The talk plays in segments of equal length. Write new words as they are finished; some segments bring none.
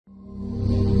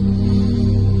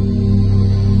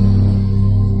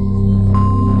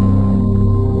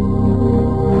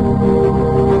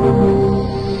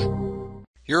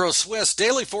Euro Swiss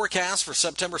daily forecast for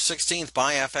September 16th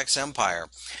by FX Empire.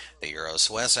 The Euro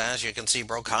Swiss, as you can see,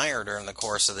 broke higher during the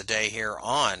course of the day here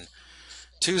on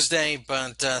Tuesday,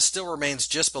 but still remains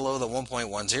just below the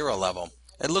 1.10 level.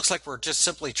 It looks like we're just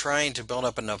simply trying to build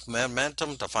up enough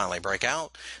momentum to finally break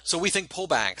out. So we think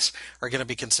pullbacks are going to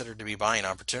be considered to be buying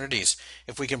opportunities.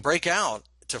 If we can break out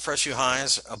to fresh new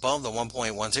highs above the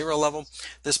 1.10 level,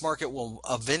 this market will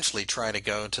eventually try to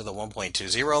go to the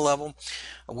 1.20 level,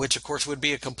 which of course would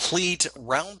be a complete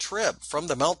round trip from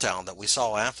the meltdown that we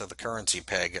saw after the currency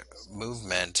peg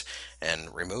movement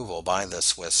and removal by the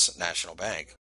Swiss National Bank.